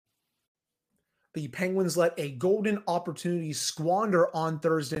The Penguins let a golden opportunity squander on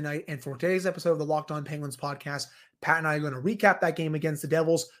Thursday night. And for today's episode of the Locked On Penguins podcast, Pat and I are going to recap that game against the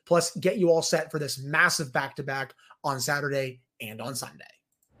Devils, plus get you all set for this massive back-to-back on Saturday and on Sunday.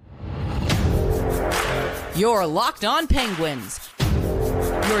 You're Locked On Penguins,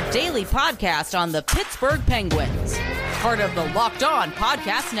 your daily podcast on the Pittsburgh Penguins, part of the Locked On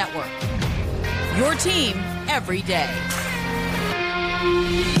Podcast Network. Your team every day.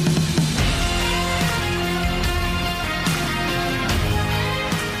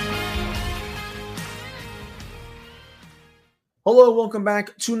 Hello, welcome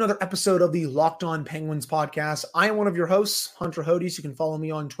back to another episode of the Locked On Penguins podcast. I am one of your hosts, Hunter Hodes. You can follow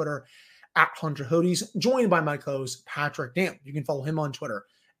me on Twitter at Hunter Hodes, joined by my co-host, Patrick Damp. You can follow him on Twitter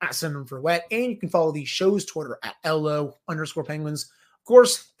at Cinnamon for Wet, and you can follow the show's Twitter at LO_Penguins. Of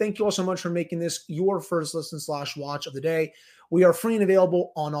course, thank you all so much for making this your first listen / watch of the day. We are free and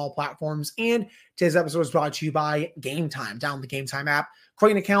available on all platforms, and today's episode is brought to you by Game Time. Download the Game Time app,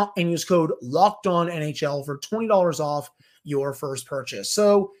 create an account, and use code LOCKEDONNHL for $20 off your first purchase.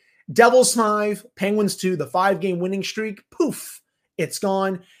 So Devils 5, Penguins 2, the 5-game winning streak, poof, it's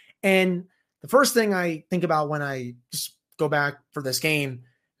gone. And the first thing I think about when I just go back for this game,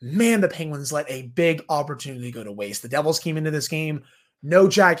 man, the Penguins let a big opportunity go to waste. The Devils came into this game, no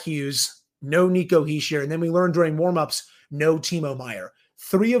Jack Hughes, no Nico Hischier, and then we learned during warmups, no Timo Meier.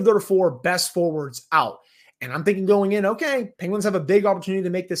 3 of their 4 best forwards out. And I'm thinking going in, okay, Penguins have a big opportunity to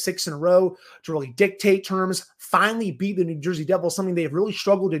make this 6 in a row, to really dictate terms, finally beat the New Jersey Devils, something they've really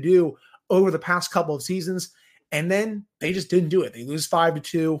struggled to do over the past couple of seasons. And then they just didn't do it. They lose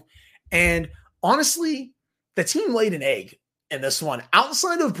 5-2. And honestly, the team laid an egg in this one.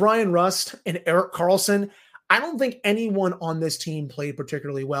 Outside of Brian Rust and Erik Karlsson, I don't think anyone on this team played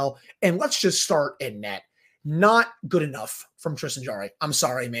particularly well. And let's just start in net. Not good enough from Tristan Jarry. I'm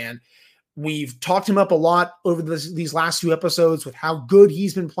sorry, man. We've talked him up a lot over these last few episodes with how good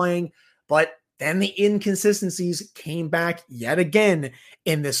he's been playing, but then the inconsistencies came back yet again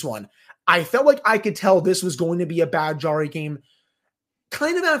in this one. I felt like I could tell this was going to be a bad Jarry game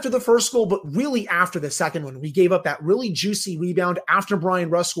kind of after the first goal, but really after the second one. We gave up that really juicy rebound after Brian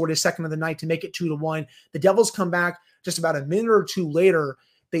Rust scored his second of the night to make it 2-1. The Devils come back just about a minute or two later.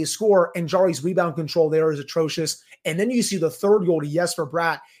 They score, and Jarry's rebound control there is atrocious. And then you see the third goal to Jesper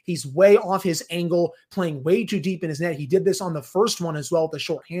Bratt. He's way off his angle, playing way too deep in his net. He did this on the first one as well, the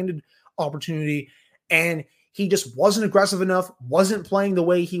shorthanded opportunity. And he just wasn't aggressive enough, wasn't playing the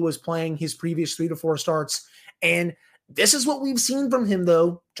way he was playing his previous 3 to 4 starts. And this is what we've seen from him,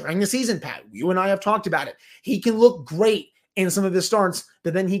 though, during the season, Pat. You and I have talked about it. He can look great in some of his starts,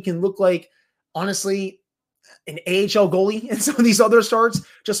 but then he can look like, honestly, an AHL goalie in some of these other starts.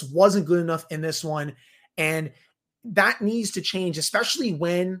 Just wasn't good enough in this one. And that needs to change, especially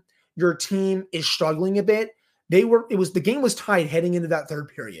when your team is struggling a bit. The game was tied heading into that third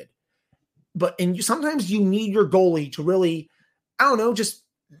period. Sometimes you need your goalie to really, just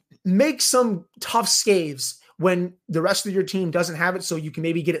make some tough saves when the rest of your team doesn't have it, so you can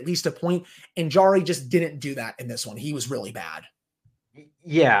maybe get at least a point. And Jarry just didn't do that in this one. He was really bad.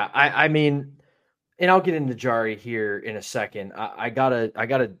 Yeah, I mean, and I'll get into Jarry here in a second. I gotta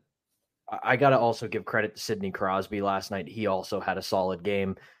also give credit to Sidney Crosby last night. He also had a solid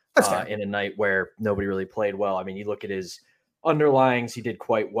game in a night where nobody really played well. I mean, you look at his underlyings, he did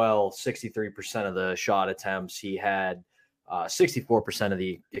quite well. 63% of the shot attempts. He had 64% of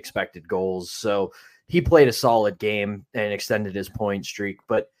the expected goals. So he played a solid game and extended his point streak.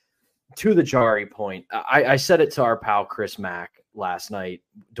 But to the Jarry point, I said it to our pal Chris Mack last night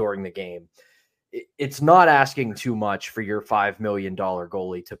during the game. It's not asking too much for your $5 million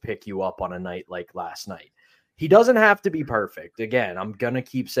goalie to pick you up on a night like last night. He doesn't have to be perfect. Again, I'm going to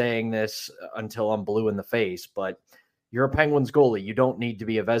keep saying this until I'm blue in the face, but you're a Penguins goalie. You don't need to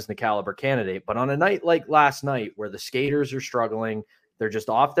be a Vezina caliber candidate. But on a night like last night where the skaters are struggling, they're just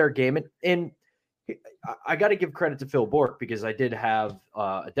off their game. And I got to give credit to Phil Bourque because I did have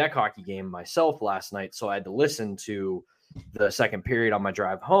a deck hockey game myself last night, so I had to listen to the second period on my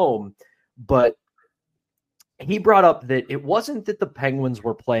drive home. But he brought up that it wasn't that the Penguins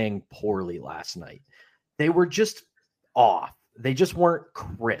were playing poorly last night. They were just off. They just weren't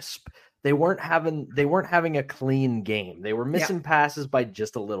crisp. They weren't having a clean game. They were missing passes by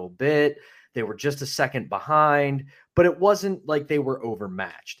just a little bit. They were just a second behind, but it wasn't like they were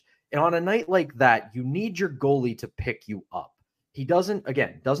overmatched. And on a night like that, you need your goalie to pick you up. He doesn't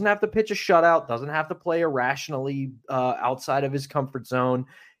have to pitch a shutout, doesn't have to play irrationally outside of his comfort zone.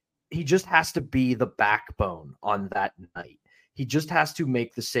 He just has to be the backbone on that night. He just has to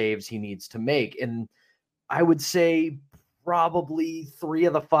make the saves he needs to make. And I would say probably 3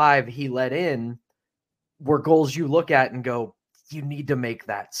 of the 5 he let in were goals you look at and go, you need to make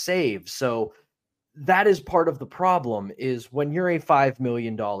that save. So that is part of the problem, is when you're a $5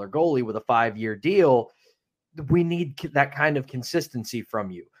 million goalie with a 5-year deal, we need that kind of consistency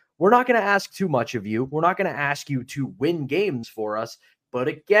from you. We're not going to ask too much of you. We're not going to ask you to win games for us. But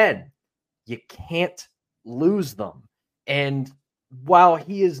again, you can't lose them. And while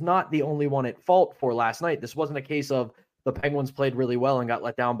he is not the only one at fault for last night, this wasn't a case of the Penguins played really well and got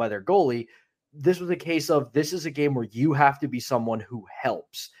let down by their goalie. This was a case of, this is a game where you have to be someone who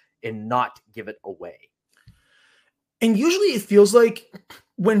helps and not give it away. And usually it feels like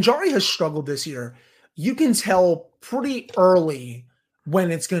when Jari has struggled this year, you can tell pretty early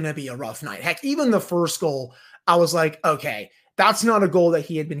when it's going to be a rough night. Heck, even the first goal, I was like, okay, that's not a goal that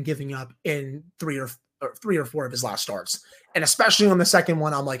he had been giving up in three or 4 of his last starts. And especially on the second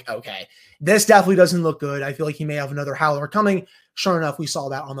one, I'm like, okay, this definitely doesn't look good. I feel like he may have another howler coming. Sure enough, we saw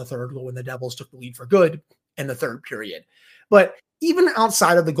that on the third goal when the Devils took the lead for good in the third period. But even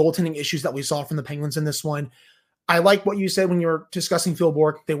outside of the goaltending issues that we saw from the Penguins in this one, I like what you said when you were discussing Phil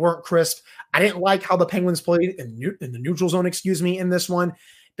Bourque. They weren't crisp. I didn't like how the Penguins played in the neutral zone, in this one.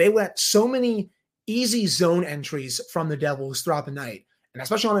 They let so many easy zone entries from the Devils throughout the night. And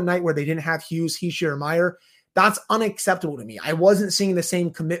especially on a night where they didn't have Hughes, Hischier, or Meyer, that's unacceptable to me. I wasn't seeing the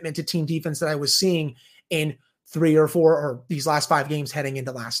same commitment to team defense that I was seeing in 3 or 4 or these last 5 games heading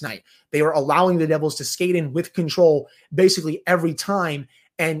into last night. They were allowing the Devils to skate in with control basically every time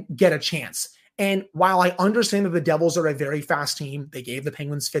and get a chance. And while I understand that the Devils are a very fast team, they gave the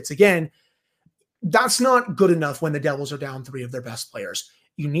Penguins fits again. That's not good enough when the Devils are down 3 of their best players.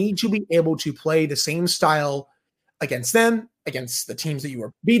 You need to be able to play the same style against them, against the teams that you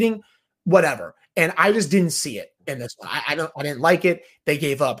were beating, whatever. And I just didn't see it in this one. I didn't like it. They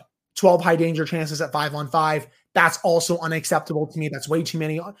gave up 12 high danger chances at 5-on-5. That's also unacceptable to me. That's way too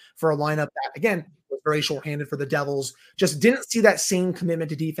many for a lineup that, again, was very shorthanded for the Devils. Just didn't see that same commitment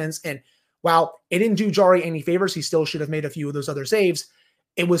to defense. And while it didn't do Jari any favors, he still should have made a few of those other saves.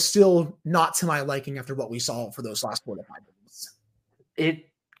 It was still not to my liking after what we saw for those last 4 to 5 games. It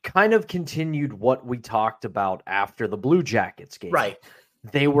kind of continued what we talked about after the Blue Jackets game. Right.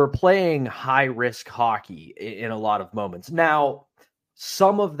 They were playing high-risk hockey in a lot of moments. Now,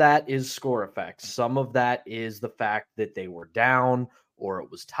 some of that is score effects. Some of that is the fact that they were down, or it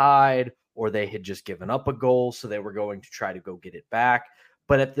was tied, or they had just given up a goal, so they were going to try to go get it back.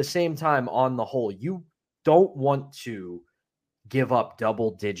 But at the same time, on the whole, you don't want to give up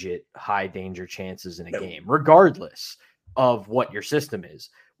double-digit high-danger chances in a game, regardless of what your system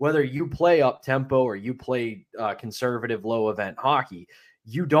is. Whether you play up-tempo or you play conservative, low-event hockey,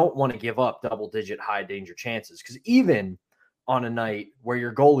 you don't want to give up double-digit high-danger chances, because even on a night where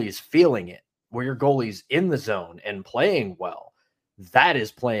your goalie's feeling it, where your goalie's in the zone and playing well, that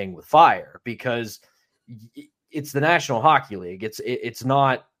is playing with fire, because it's the National Hockey League. It's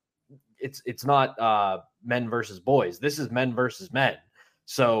not men versus boys. This is men versus men.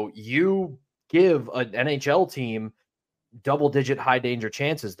 So you give an NHL team double-digit high-danger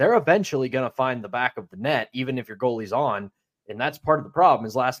chances, they're eventually going to find the back of the net, even if your goalie's on. And that's part of the problem,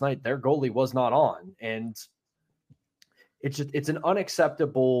 is last night their goalie was not on. And it's an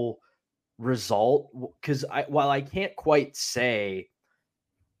unacceptable result, because while I can't quite say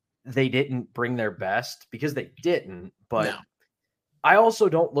they didn't bring their best, because they didn't, but no. I also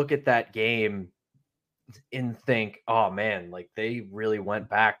don't look at that game and think, oh man, like they really went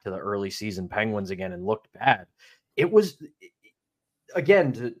back to the early season Penguins again and looked bad. It was,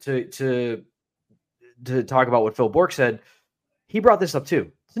 again, to talk about what Phil Bourque said, he brought this up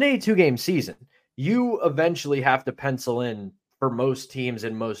too. It's an 82-game season. You eventually have to pencil in, for most teams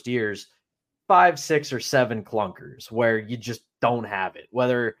in most years, 5, 6, or 7 clunkers where you just don't have it.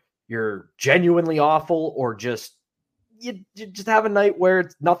 Whether you're genuinely awful or just you just have a night where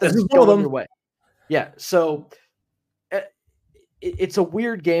nothing's going your way. Yeah, so it's a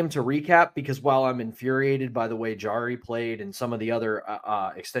weird game to recap, because while I'm infuriated by the way Jari played and some of the other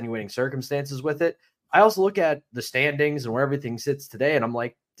extenuating circumstances with it, I also look at the standings and where everything sits today, and I'm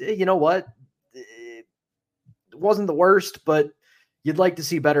like, you know what? It wasn't the worst, but you'd like to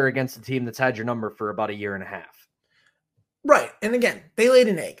see better against a team that's had your number for about a year and a half. Right. And again, they laid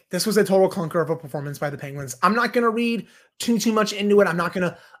an egg. This was a total clunker of a performance by the Penguins. I'm not going to read too much into it. I'm not going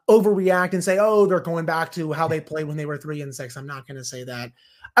to overreact and say, oh, they're going back to how they played when they were 3-6. I'm not going to say that.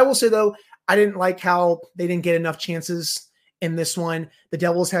 I will say, though, I didn't like how they didn't get enough chances in this one. The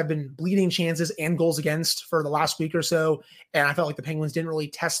Devils have been bleeding chances and goals against for the last week or so, and I felt like the Penguins didn't really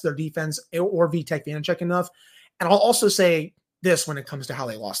test their defense or Vitek Vanacek enough. And I'll also say this when it comes to how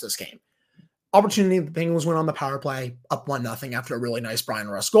they lost this game. Opportunity, the Penguins went on the power play, up 1-0 after a really nice Brian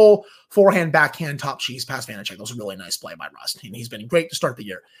Rust goal. Forehand, backhand, top cheese, pass Vanacek. That was a really nice play by Rust, and he's been great to start the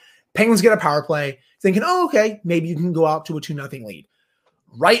year. Penguins get a power play, thinking, oh, okay, maybe you can go out to a 2-0 lead.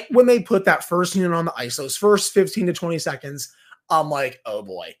 Right when they put that first unit on the ice, those first 15 to 20 seconds, I'm like, oh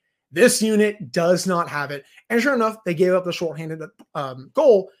boy, this unit does not have it. And sure enough, they gave up the shorthanded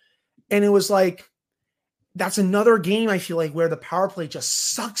goal, and it was like, that's another game, I feel like, where the power play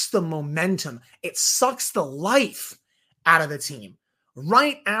just sucks the momentum. It sucks the life out of the team.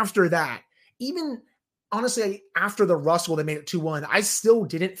 Right after that, even honestly, after the Rust goal, they made it 2-1, I still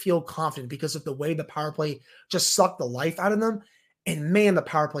didn't feel confident because of the way the power play just sucked the life out of them. And man, the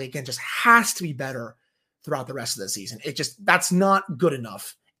power play, again, just has to be better throughout the rest of the season. That's not good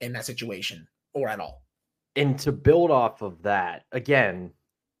enough in that situation or at all. And to build off of that, again,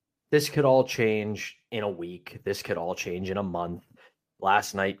 this could all change in a week. This could all change in a month.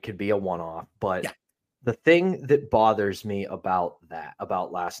 Last night could be a one-off. But the thing that bothers me about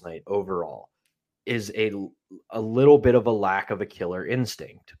last night overall is a little bit of a lack of a killer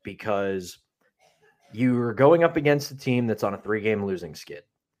instinct, because you're going up against a team that's on a 3-game losing skid,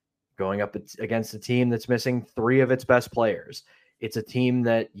 going up against a team that's missing 3 of its best players. It's a team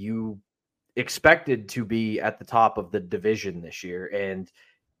that you expected to be at the top of the division this year, and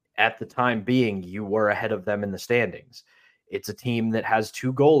at the time being, you were ahead of them in the standings. It's a team that has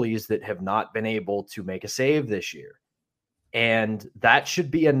 2 goalies that have not been able to make a save this year. And that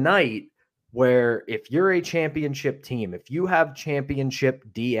should be a night where, if you're a championship team, if you have championship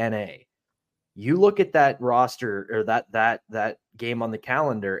DNA, you look at that roster or that game on the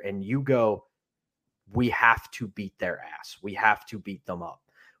calendar and you go, we have to beat their ass. We have to beat them up.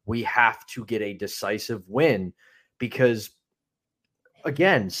 We have to get a decisive win, because,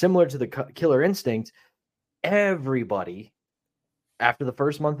 again, similar to the killer instinct, everybody after the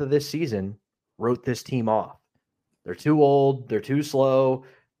first month of this season wrote this team off. They're too old. They're too slow.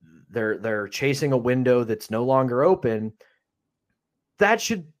 They're chasing a window that's no longer open. That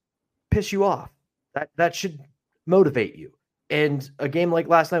should piss you off. That should motivate you. And a game like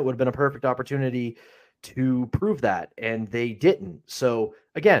last night would have been a perfect opportunity to prove that, and they didn't. So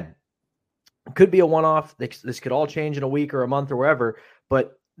again, it could be a one-off. This could all change in a week or a month or wherever,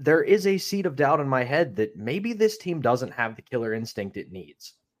 but there is a seed of doubt in my head that maybe this team doesn't have the killer instinct it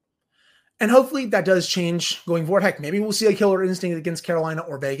needs. And hopefully that does change going forward. Heck, maybe we'll see a killer instinct against Carolina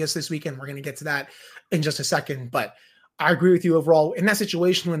or Vegas this weekend. We're going to get to that in just a second. But I agree with you overall. In that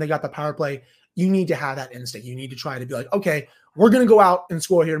situation when they got the power play, you need to have that instinct. You need to try to be like, okay, we're going to go out and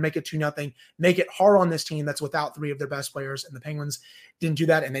score here, make it 2-0, make it hard on this team that's without 3 of their best players. And the Penguins didn't do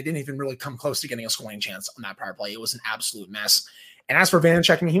that, and they didn't even really come close to getting a scoring chance on that power play. It was an absolute mess. And as for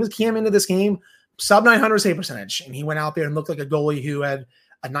Vanacek, I mean, he came into this game sub 900 save percentage, and he went out there and looked like a goalie who had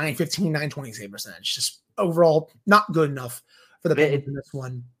a 915, 920 save percentage. Just overall not good enough for the Penguins in this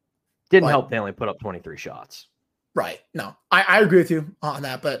one. Didn't help they only put up 23 shots. Right. No, I agree with you on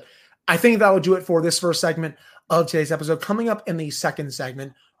that, but I think that will do it for this first segment of today's episode. Coming up in the second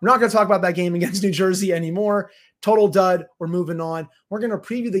segment, we're not going to talk about that game against New Jersey anymore. Total dud. We're moving on. We're going to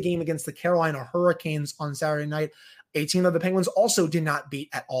preview the game against the Carolina Hurricanes on Saturday night, a team that the Penguins also did not beat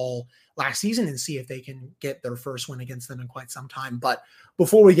at all last season, and see if they can get their first win against them in quite some time. But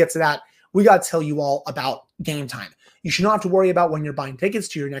before we get to that, we got to tell you all about Game Time. You should not have to worry about when you're buying tickets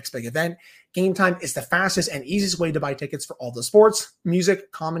to your next big event. Game Time is the fastest and easiest way to buy tickets for all the sports,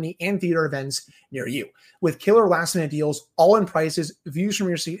 music, comedy, and theater events near you. With killer last-minute deals, all-in prices, views from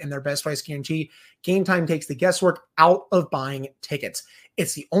your seat, and their best price guarantee, Game Time takes the guesswork out of buying tickets.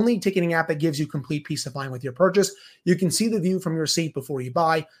 It's the only ticketing app that gives you complete peace of mind with your purchase. You can see the view from your seat before you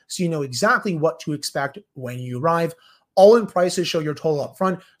buy, so you know exactly what to expect when you arrive. All-in prices show your total up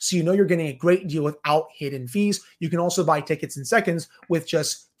front, so you know you're getting a great deal without hidden fees. You can also buy tickets in seconds with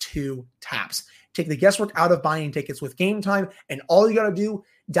just 2 taps. Take the guesswork out of buying tickets with Game Time, and all you got to do,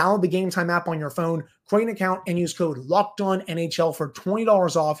 download the Game Time app on your phone, create an account, and use code LOCKEDONNHL for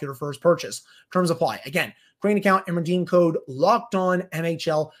 $20 off your first purchase. Terms apply. Again, create an account and redeem code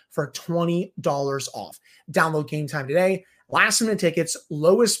LOCKEDONNHL for $20 off. Download Game Time today. Last-minute tickets,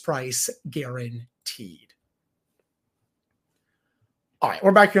 lowest price guaranteed. All right,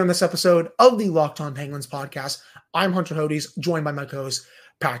 we're back here on this episode of the Locked On Penguins podcast. I'm Hunter Hodes, joined by my co-host,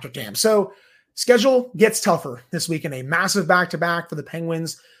 Patrick Dam. So, schedule gets tougher this weekend. A massive back-to-back for the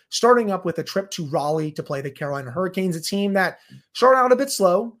Penguins, starting up with a trip to Raleigh to play the Carolina Hurricanes, a team that started out a bit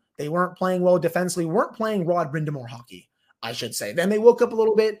slow. They weren't playing well defensively, weren't playing Rod Brind'Amour hockey, I should say. Then they woke up a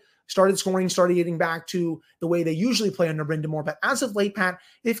little bit, started scoring, started getting back to the way they usually play under Brind'Amour. But as of late, Pat,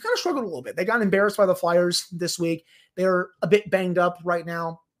 they've kind of struggled a little bit. They got embarrassed by the Flyers this week. They're a bit banged up right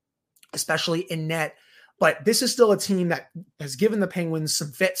now. especially in net. But this is still a team that has given the Penguins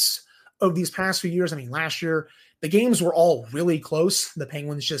some fits over these past few years. I mean, last year, the games were all really close. The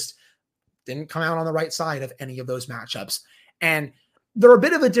Penguins just didn't come out on the right side of any of those matchups. And they're a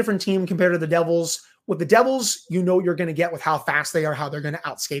bit of a different team compared to the Devils. With the Devils, you know you're going to get with how fast they are, how they're going to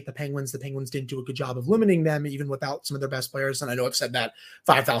outskate the Penguins. The Penguins didn't do a good job of limiting them, even without some of their best players. And I know I've said that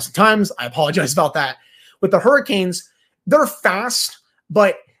 5,000 times. I apologize about that. With the Hurricanes, they're fast,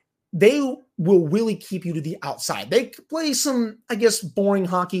 but they will really keep you to the outside. They play some, I guess, boring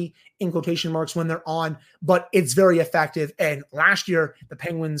hockey in quotation marks when they're on, but it's very effective. And last year, the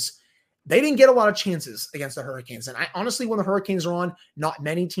Penguins, they didn't get a lot of chances against the Hurricanes. And I honestly, when the Hurricanes are on, not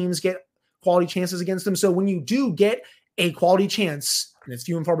many teams get quality chances against them. So when you do get a quality chance, and it's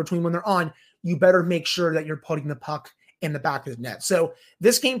few and far between when they're on, you better make sure that you're putting the puck in the back of the net. So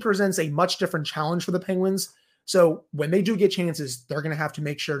this game presents a much different challenge for the Penguins. So when they do get chances, they're going to have to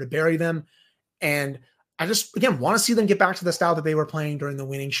make sure to bury them. And I just, again, want to see them get back to the style that they were playing during the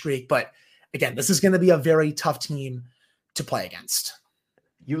winning streak. But again, this is going to be a very tough team to play against.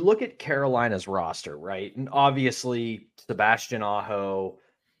 You look at Carolina's roster, right? And obviously, Sebastian Aho,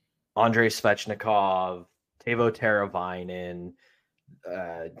 Andrei Svechnikov, Teuvo Teravainen,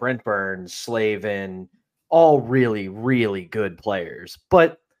 Brent Burns, Slavin, all really, really good players.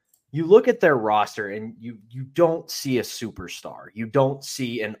 But you look at their roster and you don't see a superstar. You don't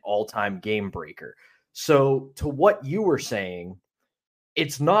see an all-time game breaker. So to what you were saying,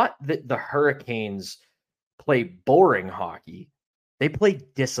 it's not that the Hurricanes play boring hockey. They play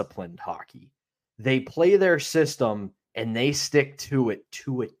disciplined hockey. They play their system and they stick to it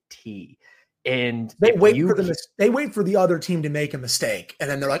to a T. And they wait for the other team to make a mistake. And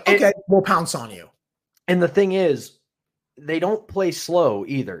then they're like, okay, we'll pounce on you. And the thing is, they don't play slow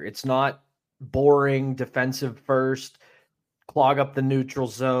either. It's not boring defensive first, clog up the neutral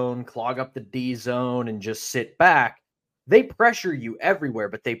zone, clog up the D zone, and just sit back. They pressure you everywhere,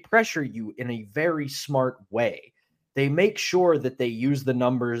 but they pressure you in a very smart way. They make sure that they use the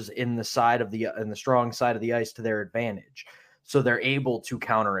numbers in the strong side of the ice to their advantage. So they're able to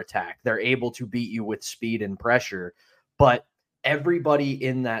counterattack. They're able to beat you with speed and pressure. But everybody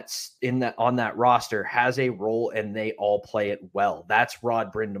on that roster has a role and they all play it well. That's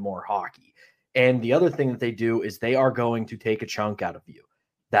Rod Brind'Amour hockey. And the other thing that they do is they are going to take a chunk out of you.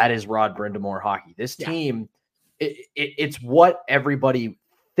 That is Rod Brind'Amour hockey. This team, it's what everybody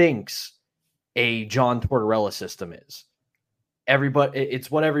thinks a John Tortorella system is.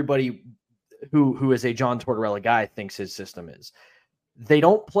 It's what everybody who is a John Tortorella guy thinks his system is. They're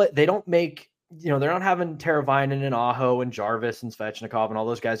not having Teravainen and Aho and Jarvis and Svechnikov and all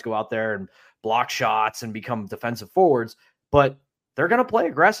those guys go out there and block shots and become defensive forwards, but they're going to play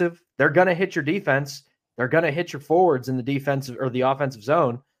aggressive. They're going to hit your defense. They're going to hit your forwards in the defensive or the offensive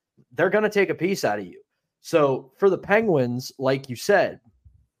zone. They're going to take a piece out of you. So for the Penguins, like you said,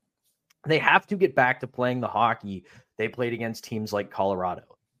 they have to get back to playing the hockey they played against teams like Colorado,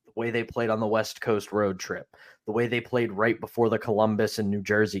 the way they played on the West Coast road trip, the way they played right before the Columbus and New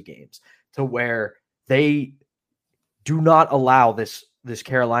Jersey games, to where they do not allow this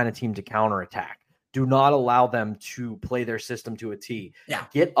Carolina team to counterattack. Do not allow them to play their system to a T. Yeah.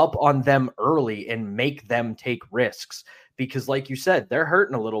 Get up on them early and make them take risks. Because like you said, they're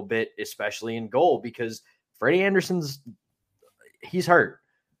hurting a little bit, especially in goal, because Freddie Anderson's he's hurt.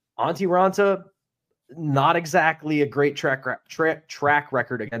 Antti Raanta, not exactly a great track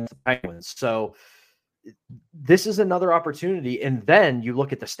record against the Penguins. So this is another opportunity. And then you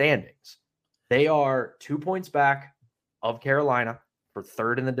look at the standings. They are 2 points back of Carolina for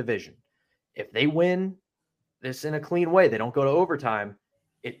third in the division. If they win this in a clean way, they don't go to overtime,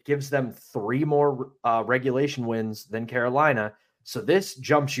 it gives them 3 more regulation wins than Carolina. So this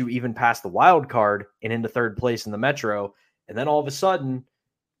jumps you even past the wild card and into third place in the Metro. And then all of a sudden,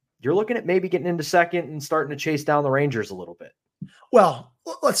 you're looking at maybe getting into second and starting to chase down the Rangers a little bit. Well,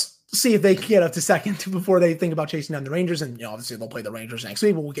 let's see if they can get up to second before they think about chasing down the Rangers. And obviously they'll play the Rangers next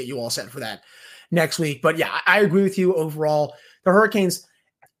week, but we'll get you all set for that next week. But yeah, I agree with you overall. The Hurricanes,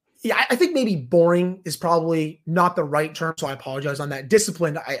 yeah, I think maybe boring is probably not the right term, so I apologize on that.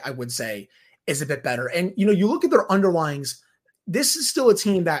 Disciplined, I would say, is a bit better. And, you look at their underlyings, this is still a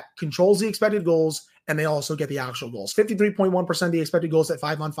team that controls the expected goals, and they also get the actual goals. 53.1% of the expected goals at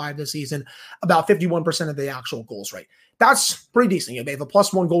 5-on-5 this season, about 51% of the actual goals rate. That's pretty decent. They have a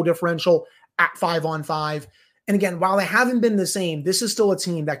 +1 goal differential at 5-on-5. And again, while they haven't been the same, this is still a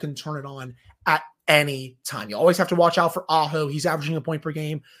team that can turn it on at any time. You always have to watch out for Aho. He's averaging a point per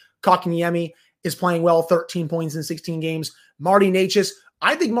game. Kotkaniemi is playing well, 13 points in 16 games. Marty Necas,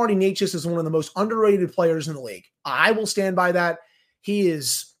 I think Marty Necas is one of the most underrated players in the league. I will stand by that. He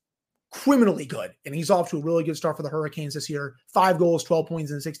is criminally good. And he's off to a really good start for the Hurricanes this year. 5 goals, 12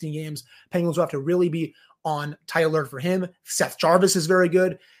 points in 16 games. Penguins will have to really be on tight alert for him. Seth Jarvis is very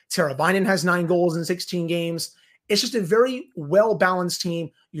good. Tara Vinen has 9 goals in 16 games. It's just a very well-balanced team.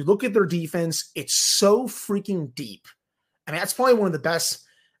 You look at their defense, it's so freaking deep. I mean, that's probably one of the best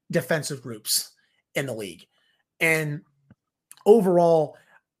defensive groups in the league. And overall,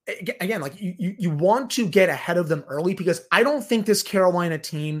 again, like you want to get ahead of them early, because I don't think this Carolina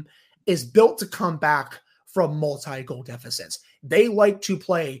team is built to come back from multi-goal deficits. They like to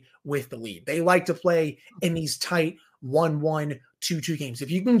play with the lead. They like to play in these tight 1-1, 2-2 games.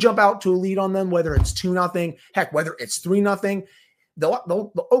 If you can jump out to a lead on them, whether it's 2-0, heck, whether it's 3-0,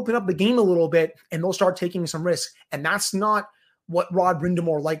 they'll open up the game a little bit and they'll start taking some risks. And that's not what Rod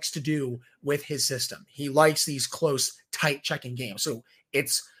Brindamore likes to do with his system. He likes these close, tight checking games. So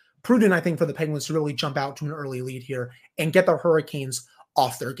it's prudent, I think, for the Penguins to really jump out to an early lead here and get the Hurricanes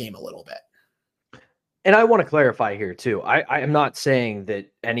off their game a little bit. And I want to clarify here too. I am not saying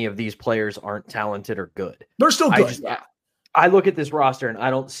that any of these players aren't talented or good. They're still good. I look at this roster and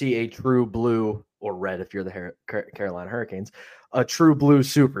I don't see a true blue or red, if you're the Carolina Hurricanes, a true blue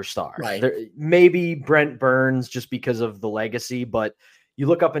superstar. Right. Maybe Brent Burns just because of the legacy, but you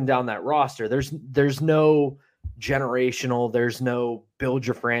look up and down that roster, there's no generational, there's no build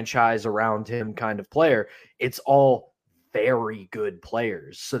your franchise around him kind of player. It's all very good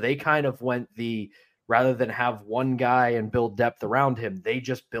players. So they kind of went rather than have one guy and build depth around him, they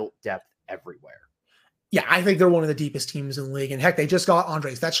just built depth everywhere. Yeah, I think they're one of the deepest teams in the league. And heck, they just got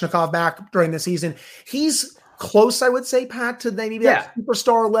Andrei Svechnikov back during the season. He's close, I would say, Pat, to maybe that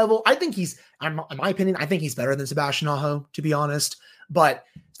superstar level. I think he's, in my opinion, I think he's better than Sebastian Aho, to be honest. But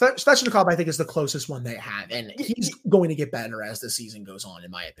Svechnikov, I think, is the closest one they have. And he's going to get better as the season goes on,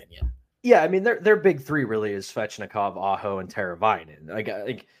 in my opinion. Yeah, I mean, their big three really is Svechnikov, Aho, and Teravainen.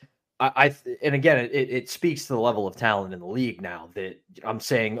 And again, it speaks to the level of talent in the league now that I'm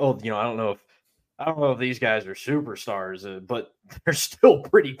saying, I don't know if these guys are superstars, but they're still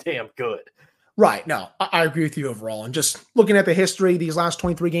pretty damn good. Right. No, I agree with you overall. And just looking at the history, these last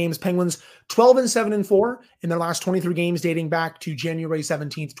 23 games, Penguins 12-7-4 in their last 23 games dating back to January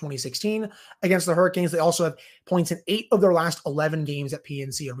 17th, 2016 against the Hurricanes. They also have points in 8 of their last 11 games at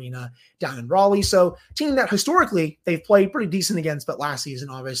PNC Arena down in Raleigh. So team that historically they've played pretty decent against, but last season,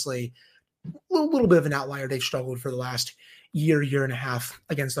 obviously a little bit of an outlier. They've struggled for the last year and a half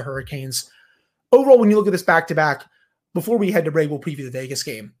against the Hurricanes. Overall, when you look at this back-to-back, before we head to break, we'll preview the Vegas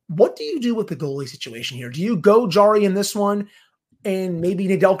game. What do you do with the goalie situation here? Do you go Jari in this one and maybe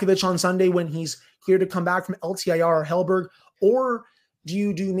Nedeljkovic on Sunday when he's clear to come back from LTIR or Hellberg? Or do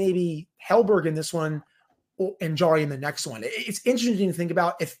you do maybe Hellberg in this one and Jari in the next one? It's interesting to think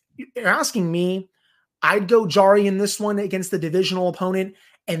about. If you're asking me, I'd go Jari in this one against the divisional opponent,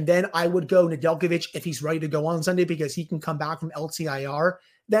 and then I would go Nedeljkovic if he's ready to go on Sunday because he can come back from LTIR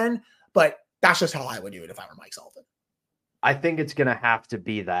then. But that's just how I would do it if I were Mike Sullivan. I think it's going to have to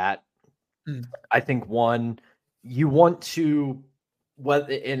be that. I think one, you want to,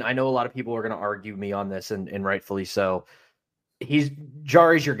 and I know a lot of people are going to argue me on this, and rightfully so.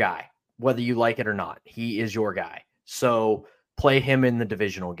 Jari's your guy, whether you like it or not. He is your guy. So play him in the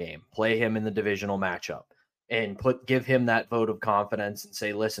divisional game, play him in the divisional matchup, and give him that vote of confidence and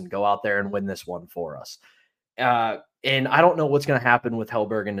say, listen, go out there and win this one for us. And I don't know what's going to happen with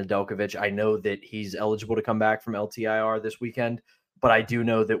Hellberg and Nedeljkovic. I know that he's eligible to come back from LTIR this weekend, but I do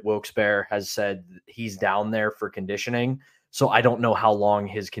know that Wilkes-Barre has said he's down there for conditioning. So I don't know how long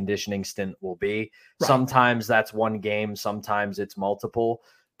his conditioning stint will be. Right. Sometimes that's one game. Sometimes it's multiple.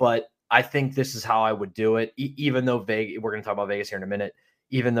 But I think this is how I would do it. Even though we're going to talk about Vegas here in a minute,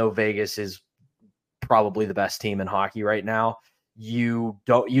 even though Vegas is probably the best team in hockey right now, you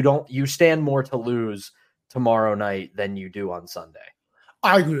stand more to lose tomorrow night than you do on Sunday.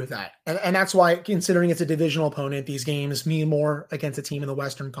 I agree with that. And that's why, considering it's a divisional opponent, these games mean more against a team in the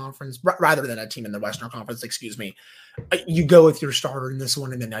Western Conference rather than a team in the Western Conference, You go with your starter in this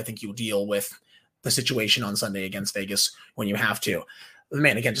one, and then I think you'll deal with the situation on Sunday against Vegas when you have to.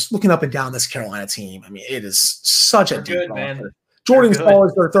 Man, again, just looking up and down this Carolina team, I mean, it is such a deep roster. Jordan Stahl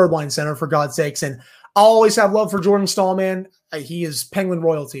is their third line center, for God's sakes. And I'll always have love for Jordan Stahl, man. He is Penguin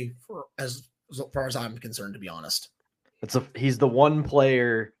royalty as far as I'm concerned, to be honest. He's the one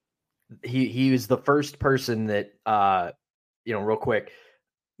player. He was the first person that, real quick,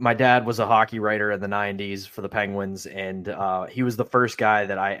 my dad was a hockey writer in the 90s for the Penguins. And he was the first guy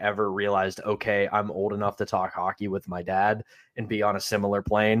that I ever realized, okay, I'm old enough to talk hockey with my dad and be on a similar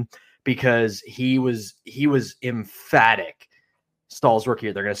plane, because he was emphatic Stahl's rookie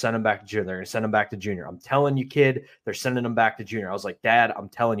year. They're going to send him back to junior. They're going to send him back to junior. I'm telling you, kid, they're sending him back to junior. I was like, Dad, I'm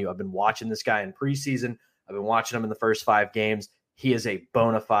telling you, I've been watching this guy in preseason. I've been watching him in the first 5 games. He is a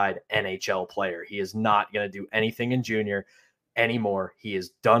bona fide NHL player. He is not going to do anything in junior anymore. He is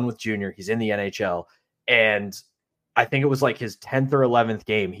done with junior. He's in the NHL. And I think it was like his 10th or 11th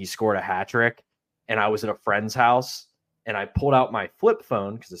game, he scored a hat trick. And I was at a friend's house and I pulled out my flip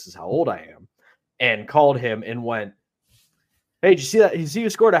phone, because this is how old I am, and called him and went, hey, did you see that? You see you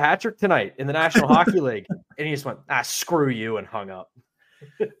scored a hat trick tonight in the National Hockey League? And he just went, screw you, and hung up.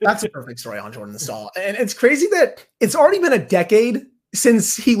 That's a perfect story on Jordan Stahl. And it's crazy that it's already been a decade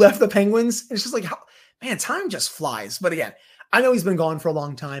since he left the Penguins. It's just like, man, time just flies. But again, I know he's been gone for a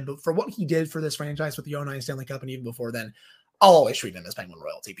long time, but for what he did for this franchise with the 09 Stanley Cup and even before then, I'll always treat him as Penguin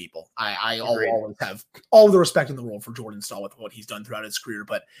royalty, people. I always have all the respect in the world for Jordan Stahl with what he's done throughout his career.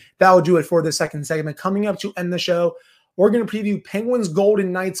 But that will do it for the second segment. Coming up to end the show, we're going to preview Penguins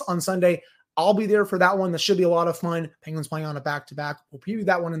Golden Knights on Sunday. I'll be there for that one. That should be a lot of fun. Penguins playing on a back-to-back. We'll preview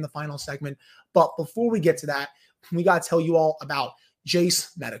that one in the final segment. But before we get to that, we got to tell you all about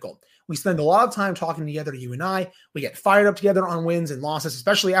Jace Medical. We spend a lot of time talking together, you and I. We get fired up together on wins and losses,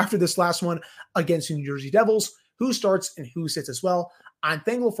 especially after this last one against the New Jersey Devils. Who starts and who sits as well. I'm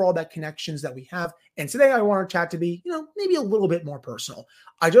thankful for all that connections that we have. And today I want our chat to be, maybe a little bit more personal.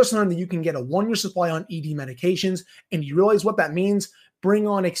 I just learned that you can get a 1-year supply on ED medications. And you realize what that means? Bring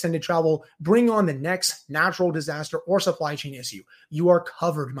on extended travel, bring on the next natural disaster or supply chain issue. You are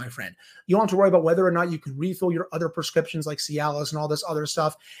covered, my friend. You don't have to worry about whether or not you can refill your other prescriptions like Cialis and all this other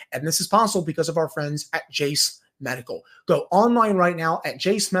stuff. And this is possible because of our friends at Jace Medical. Go online right now at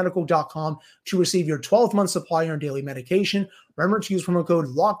jacemedical.com to receive your 12-month supply on daily medication. Remember to use promo code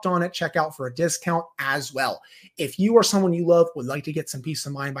LOCKEDON at checkout for a discount as well. If you or someone you love would like to get some peace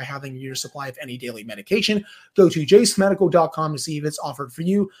of mind by having your supply of any daily medication, go to jacemedical.com to see if it's offered for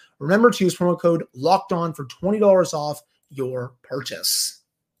you. Remember to use promo code LOCKEDON for $20 off your purchase.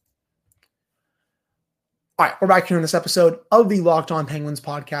 All right, we're back here in this episode of the Locked On Penguins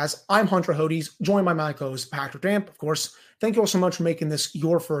podcast. I'm Hunter Hodes, joined by my co-host Patrick Damp. Of course, thank you all so much for making this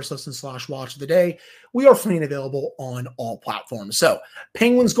your first listen/watch of the day. We are free and available on all platforms. So,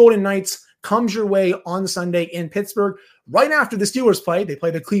 Penguins Golden Knights comes your way on Sunday in Pittsburgh. Right after the Steelers play, they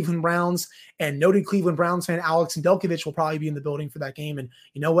play the Cleveland Browns, and noted Cleveland Browns fan Alex Nedeljkovic will probably be in the building for that game. And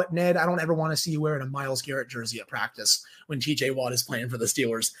you know what, Ned? I don't ever want to see you wearing a Myles Garrett jersey at practice when TJ Watt is playing for the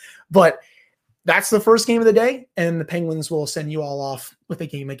Steelers. But that's the first game of the day, and the Penguins will send you all off with a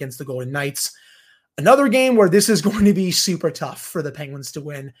game against the Golden Knights. Another game where this is going to be super tough for the Penguins to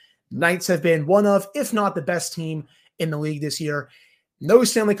win. Knights have been one of, if not the best team in the league this year. No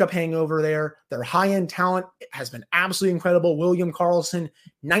Stanley Cup hangover there. Their high-end talent has been absolutely incredible. William Karlsson,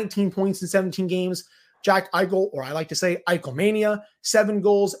 19 points in 17 games. Jack Eichel, or I like to say Eichelmania, 7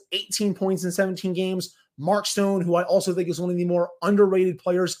 goals, 18 points in 17 games. Mark Stone, who I also think is one of the more underrated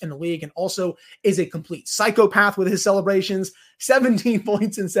players in the league and also is a complete psychopath with his celebrations, 17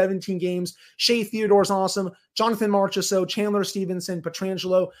 points in 17 games. Shea Theodore's awesome. Jonathan Marchessault, Chandler Stevenson,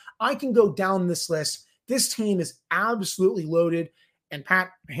 Pietrangelo. I can go down this list. This team is absolutely loaded. And Pat,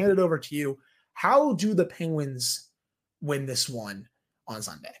 I hand it over to you. How do the Penguins win this one on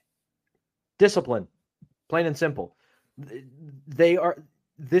Sunday? Discipline, plain and simple.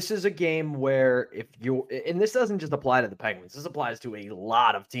 This is a game where and this doesn't just apply to the Penguins, this applies to a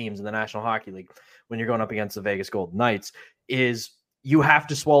lot of teams in the National Hockey League when you're going up against the Vegas Golden Knights, is you have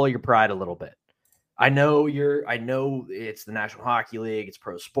to swallow your pride a little bit. I know it's the National Hockey League, it's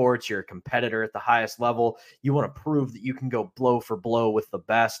pro sports, you're a competitor at the highest level. You want to prove that you can go blow for blow with the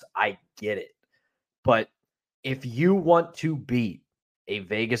best. I get it. But if you want to beat a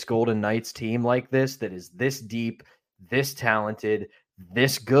Vegas Golden Knights team like this, that is this deep, this talented,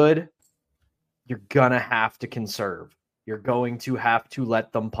 this good, you're going to have to conserve. You're going to have to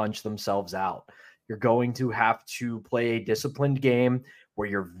let them punch themselves out. You're going to have to play a disciplined game where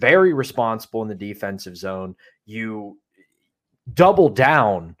you're very responsible in the defensive zone. You double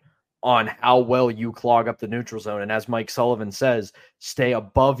down on how well you clog up the neutral zone. And as Mike Sullivan says, stay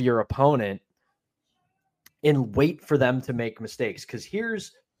above your opponent and wait for them to make mistakes. Because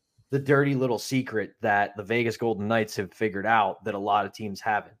here's the dirty little secret that the Vegas Golden Knights have figured out that a lot of teams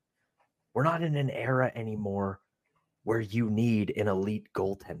haven't. We're not in an era anymore where you need an elite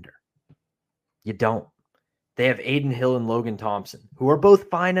goaltender. You don't. They have Aiden Hill and Logan Thompson, who are both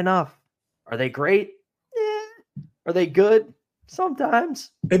fine enough. Are they great? Yeah. Are they good?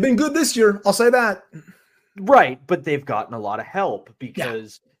 Sometimes. They've been good this year. I'll say that. Right, but they've gotten a lot of help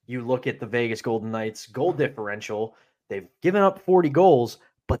because you look at the Vegas Golden Knights goal differential. They've given up 40 goals,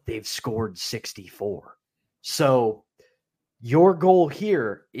 but they've scored 64. So Your goal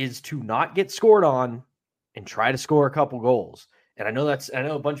here is to not get scored on and try to score a couple goals. And I know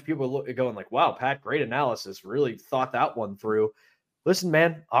a bunch of people are going like, wow, Pat, great analysis. Really thought that one through. Listen,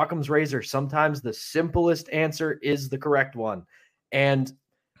 man, Occam's razor. Sometimes the simplest answer is the correct one. And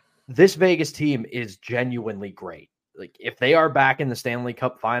this Vegas team is genuinely great. Like, if they are back in the Stanley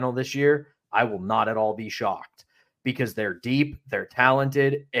Cup final this year, I will not at all be shocked because they're deep, they're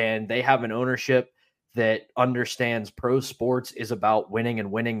talented, and they have an ownership that understands pro sports is about winning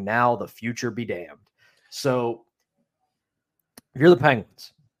and winning now, the future be damned. So if you're the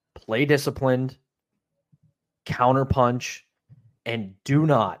Penguins, play disciplined, counterpunch, and do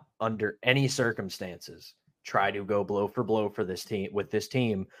not, under any circumstances, try to go blow for this team with this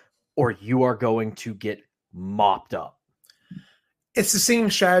team, or you are going to get mopped up. It's the same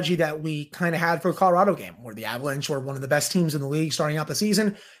strategy that we kind of had for the Colorado game, where the Avalanche were one of the best teams in the league starting out the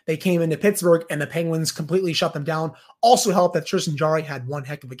season. They came into Pittsburgh and the Penguins completely shut them down. Also helped that Tristan Jarry had one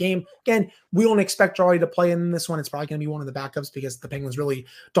heck of a game. Again, we don't expect Jarry to play in this one. It's probably going to be one of the backups because the Penguins really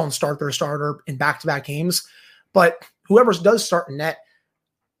don't start their starter in back-to-back games. But whoever does start in net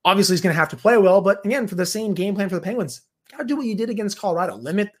obviously is going to have to play well. But again, for the same game plan for the Penguins, got to do what you did against Colorado.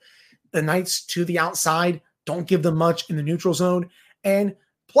 Limit the Knights to the outside. Don't give them much in the neutral zone, and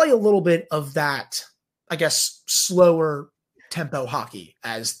play a little bit of that, I guess, slower tempo hockey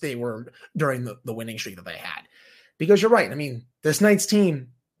as they were during the winning streak that they had. Because you're right. I mean, this Knights team,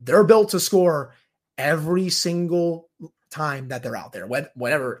 they're built to score every single time that they're out there.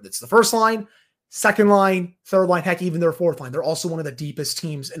 Whatever it's the first line, second line, third line, heck, even their fourth line. They're also one of the deepest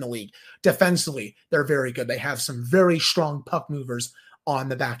teams in the league. Defensively, they're very good. They have some very strong puck movers on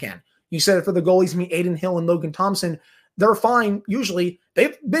the back end. You said it for the goalies, Adin Hill and Logan Thompson. They're fine. Usually,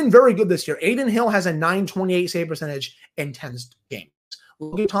 they've been very good this year. Adin Hill has a .928 save percentage in 10 games.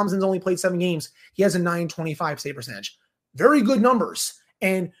 Logan Thompson's only played 7 games. He has a .925 save percentage. Very good numbers.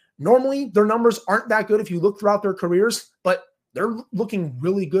 And normally, their numbers aren't that good if you look throughout their careers, but they're looking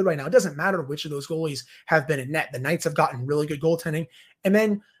really good right now. It doesn't matter which of those goalies have been in net. The Knights have gotten really good goaltending. And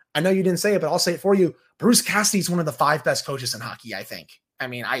then, I know you didn't say it, but I'll say it for you. Bruce Cassidy's one of the 5 best coaches in hockey, I think. I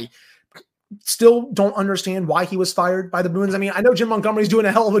mean, I still don't understand why he was fired by the Bruins. I mean, I know Jim Montgomery's doing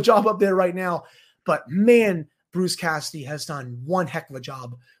a hell of a job up there right now, but man, Bruce Cassidy has done one heck of a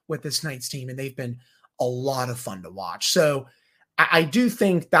job with this Knights team, and they've been a lot of fun to watch. So I do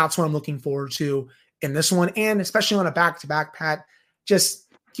think that's what I'm looking forward to in this one, and especially on a back-to-back, Pat,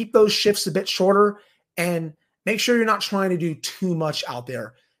 just keep those shifts a bit shorter and make sure you're not trying to do too much out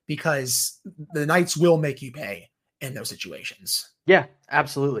there because the Knights will make you pay in those situations. Yeah,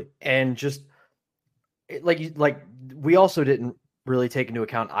 absolutely. And just like we also didn't really take into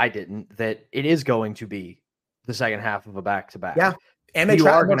account, I didn't, that it is going to be the second half of a back-to-back. Yeah. And they're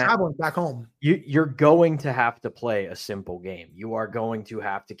traveling back home. You're going to have to play a simple game. You are going to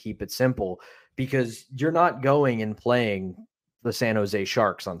have to keep it simple because you're not going and playing the San Jose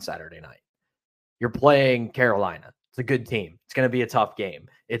Sharks on Saturday night. You're playing Carolina. It's a good team. It's going to be a tough game.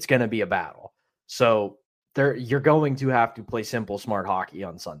 It's going to be a battle. So you're going to have to play simple, smart hockey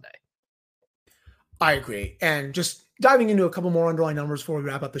on Sunday. I agree. And just diving into a couple more underlying numbers before we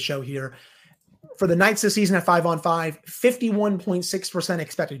wrap up the show here. For the Knights this season at 5-on-5, 51.6%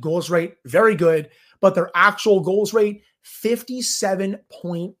 expected goals rate. Very good. But their actual goals rate,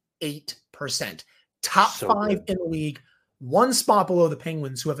 57.8%. Top 5 in the league. One spot below the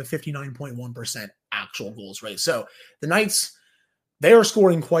Penguins, who have a 59.1% actual goals rate. So the Knights, they are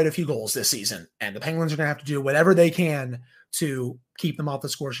scoring quite a few goals this season, and the Penguins are going to have to do whatever they can to keep them off the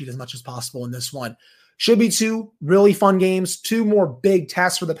score sheet as much as possible in this one. Should be 2 really fun games, 2 more big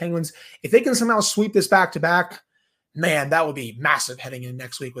tests for the Penguins. If they can somehow sweep this back-to-back, man, that would be massive heading in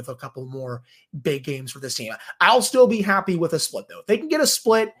next week with a couple more big games for this team. I'll still be happy with a split, though. If they can get a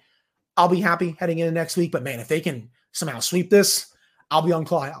split, I'll be happy heading into next week. But, man, if they can somehow sweep this, I'll be on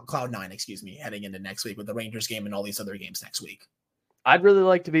cloud 9, heading into next week with the Rangers game and all these other games next week. I'd really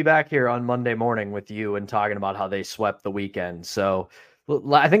like to be back here on Monday morning with you and talking about how they swept the weekend. So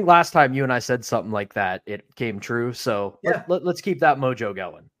I think last time you and I said something like that, it came true. So yeah. let's keep that mojo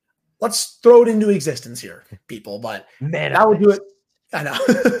going. Let's throw it into existence here, people. But man, that would do it. I know.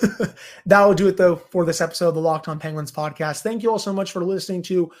 That will do it, though, for this episode of the Locked On Penguins podcast. Thank you all so much for listening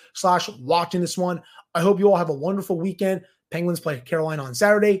to / watching this one. I hope you all have a wonderful weekend. Penguins play Carolina on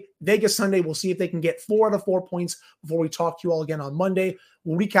Saturday. Vegas Sunday. We'll see if they can get 4 out of 4 points before we talk to you all again on Monday.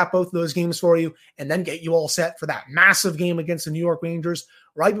 We'll recap both of those games for you and then get you all set for that massive game against the New York Rangers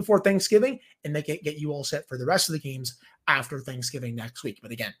right before Thanksgiving and get you all set for the rest of the games after Thanksgiving next week.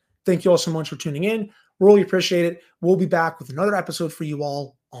 But again, thank you all so much for tuning in. Really appreciate it. We'll be back with another episode for you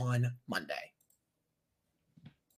all on Monday.